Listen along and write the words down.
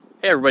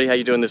Hey everybody, how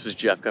you doing? This is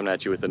Jeff coming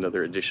at you with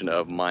another edition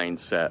of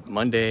Mindset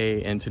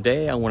Monday, and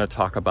today I want to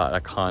talk about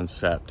a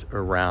concept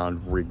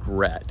around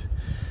regret.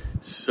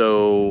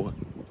 So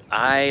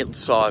I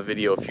saw a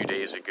video a few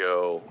days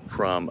ago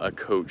from a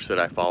coach that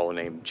I follow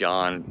named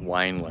John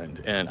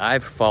Wineland, and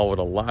I've followed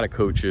a lot of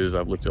coaches.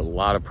 I've looked at a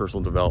lot of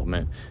personal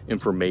development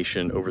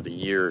information over the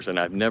years, and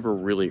I've never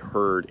really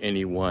heard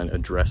anyone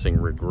addressing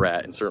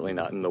regret, and certainly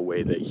not in the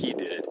way that he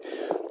did.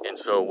 And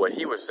so what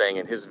he was saying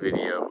in his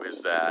video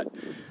is that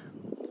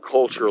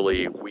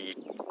culturally, we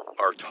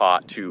are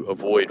taught to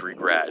avoid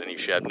regret, and you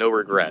should have no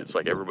regrets.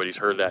 Like everybody's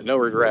heard that, no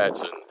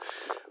regrets, and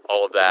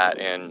all of that.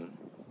 And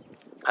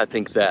I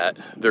think that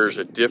there's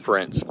a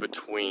difference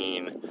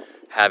between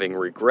having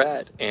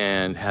regret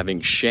and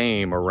having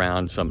shame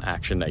around some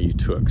action that you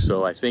took.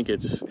 So I think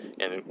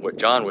and what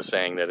John was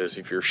saying, that is,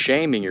 if you're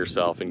shaming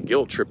yourself and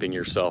guilt tripping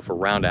yourself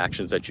around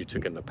actions that you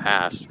took in the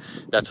past,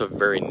 that's a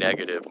very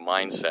negative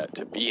mindset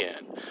to be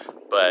in.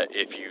 But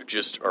if you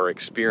just are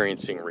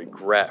experiencing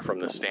regret from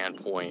the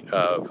standpoint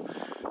of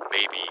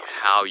maybe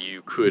how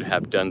you could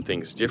have done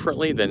things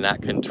differently, then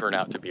that can turn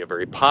out to be a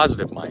very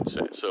positive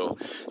mindset. So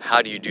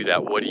how do you do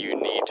that? What do you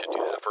need to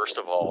do that? First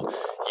of all,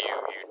 you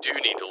do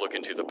need to look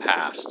into the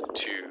past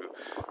to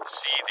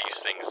see these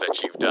things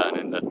that you've done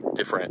and the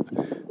different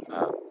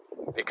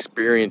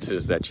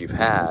experiences that you've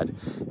had.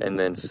 And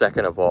then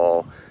second of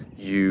all,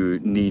 you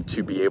need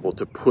to be able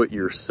to put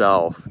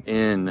yourself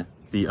in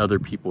the other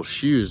people's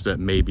shoes that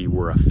maybe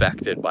were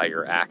affected by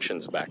your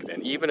actions back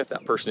then, even if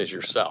that person is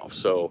yourself.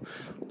 So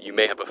you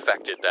may have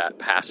affected that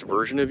past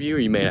version of you, or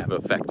you may have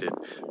affected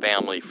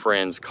family,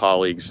 friends,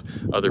 colleagues,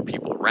 other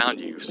people around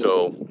you.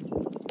 So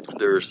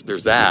there's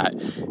that.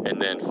 And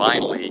then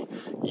finally,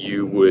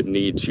 you would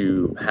need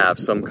to have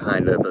some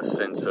kind of a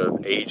sense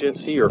of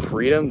agency or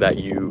freedom, that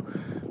you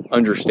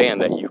understand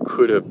that you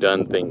could have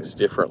done things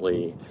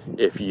differently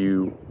if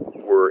you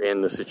were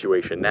in the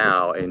situation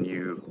now and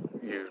you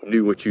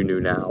knew what you knew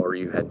now, or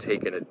you had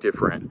taken a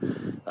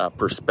different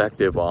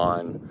perspective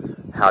on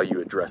how you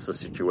address the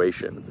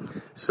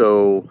situation.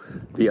 So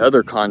the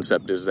other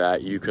concept is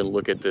that you can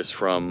look at this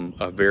from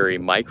a very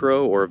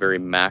micro or a very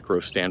macro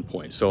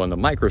standpoint. So on the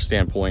micro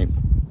standpoint,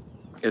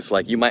 it's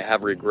like you might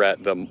have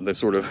regret, the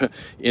sort of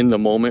in the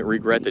moment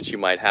regret that you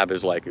might have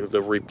is like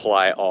the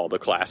reply all, the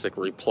classic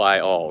reply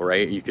all,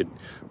 right? You could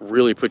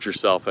really put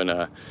yourself in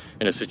a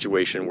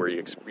situation where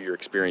you're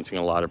experiencing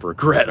a lot of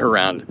regret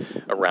around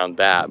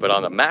that. But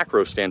on the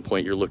macro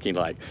standpoint, you're looking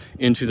like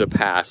into the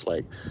past,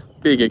 like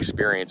big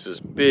experiences,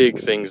 big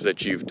things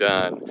that you've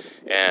done,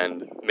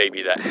 and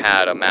maybe that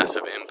had a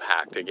massive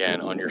impact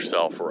again on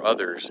yourself or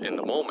others in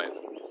the moment.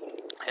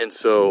 And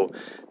so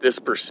this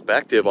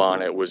perspective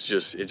on it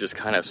just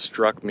kind of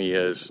struck me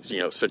as,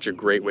 such a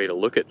great way to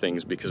look at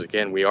things, because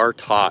again, we are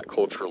taught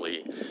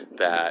culturally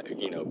that,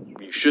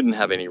 you shouldn't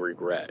have any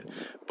regret.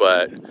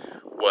 But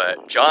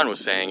what John was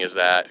saying is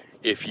that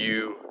if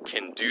you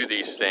can do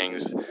these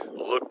things,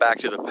 look back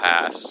to the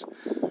past,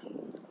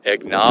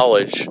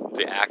 acknowledge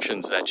the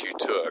actions that you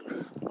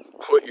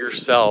took, put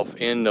yourself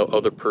in the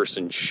other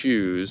person's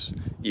shoes,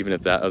 even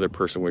if that other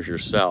person was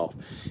yourself,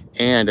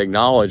 and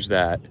acknowledge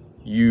that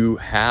you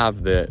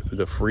have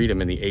the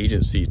freedom and the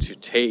agency to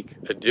take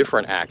a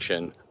different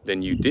action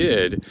than you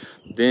did,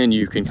 then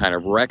you can kind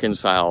of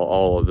reconcile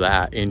all of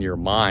that in your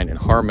mind and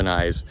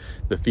harmonize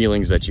the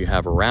feelings that you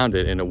have around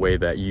it in a way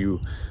that you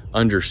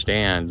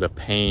understand the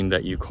pain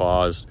that you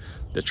caused,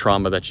 the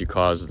trauma that you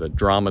caused, the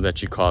drama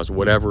that you caused,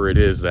 whatever it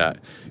is that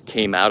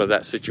came out of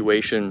that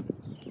situation,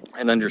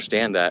 and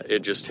understand that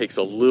it just takes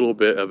a little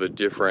bit of a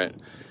different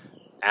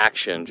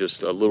action,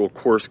 just a little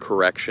course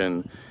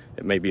correction.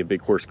 It may be a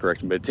big course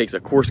correction, but it takes a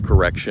course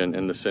correction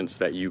in the sense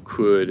that you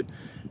could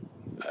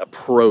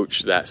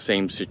approach that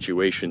same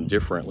situation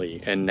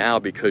differently. And now,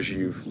 because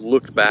you've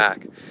looked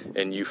back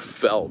and you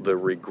felt the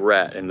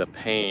regret and the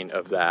pain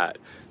of that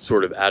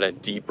sort of at a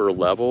deeper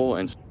level,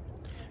 and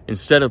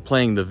instead of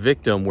playing the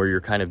victim where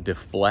you're kind of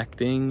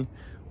deflecting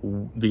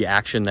the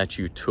action that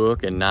you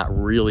took and not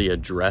really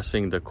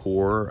addressing the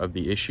core of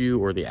the issue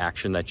or the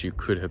action that you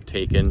could have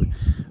taken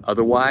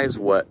otherwise,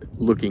 what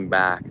looking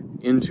back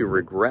into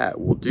regret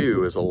will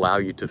do is allow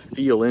you to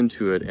feel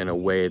into it in a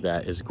way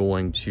that is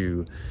going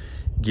to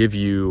give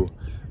you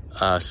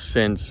a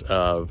sense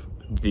of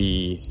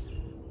the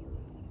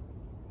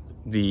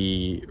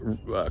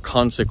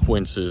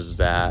consequences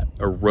that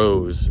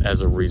arose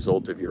as a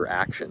result of your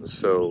actions.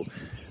 So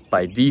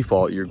by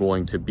default, you're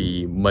going to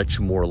be much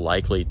more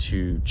likely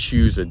to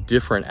choose a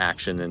different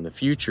action in the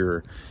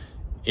future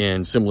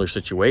in similar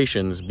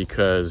situations,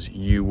 because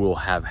you will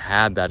have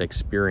had that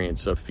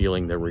experience of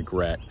feeling the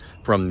regret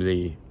from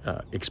the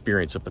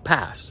experience of the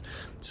past.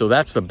 So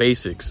that's the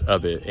basics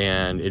of it.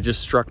 And it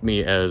just struck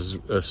me as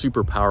a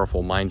super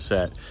powerful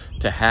mindset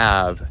to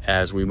have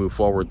as we move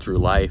forward through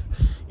life.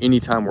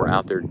 Anytime we're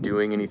out there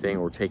doing anything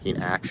or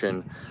taking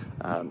action,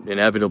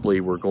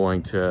 inevitably we're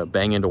going to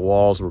bang into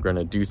walls. We're going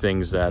to do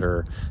things that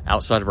are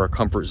outside of our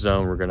comfort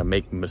zone. We're going to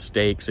make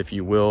mistakes, if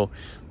you will.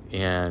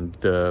 And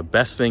the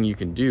best thing you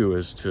can do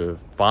is to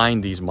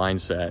find these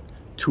mindset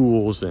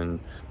tools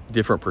and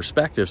different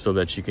perspective so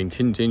that you can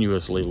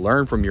continuously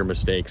learn from your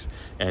mistakes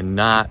and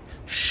not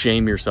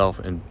shame yourself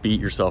and beat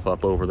yourself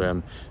up over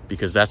them,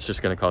 because that's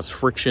just going to cause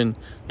friction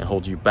and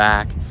hold you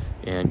back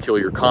and kill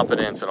your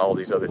confidence and all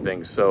these other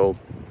things. So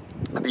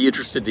I'd be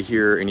interested to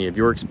hear any of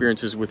your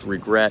experiences with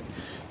regret,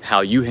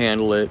 how you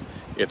handle it,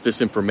 if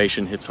this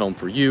information hits home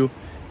for you,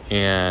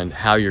 and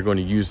how you're going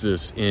to use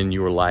this in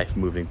your life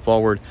moving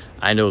forward.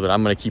 I know that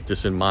I'm going to keep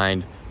this in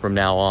mind from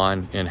now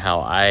on, and how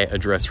I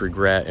address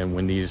regret. And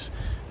when these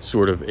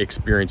sort of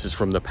experiences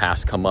from the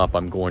past come up,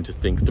 I'm going to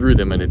think through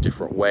them in a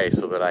different way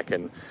so that I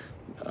can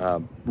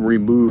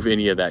remove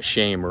any of that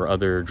shame or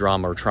other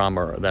drama or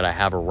trauma that I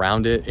have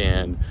around it,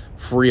 and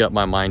free up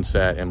my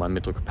mindset and my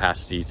mental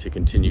capacity to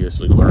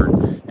continuously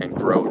learn and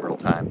grow in real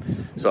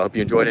time. So I hope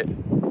you enjoyed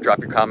it. Drop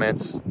your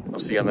comments. I'll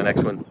see you on the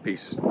next one.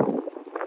 Peace.